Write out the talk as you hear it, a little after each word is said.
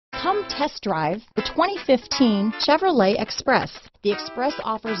Come test drive the 2015 Chevrolet Express. The Express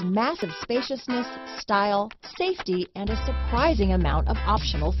offers massive spaciousness, style, safety, and a surprising amount of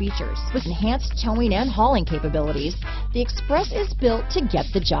optional features. With enhanced towing and hauling capabilities, the Express is built to get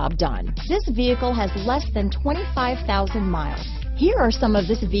the job done. This vehicle has less than 25,000 miles. Here are some of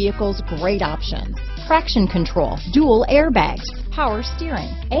this vehicle's great options: traction control, dual airbags, power steering,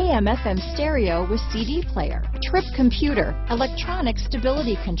 AM/FM stereo with CD player, trip computer, electronic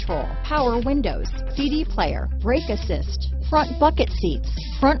stability control, power windows, CD player, brake assist, front bucket seats,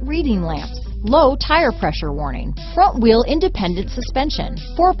 front reading lamps, low tire pressure warning, front wheel independent suspension,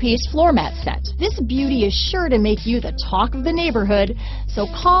 4-piece floor mat set. This beauty is sure to make you the talk of the neighborhood, so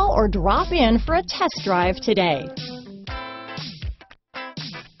call or drop in for a test drive today.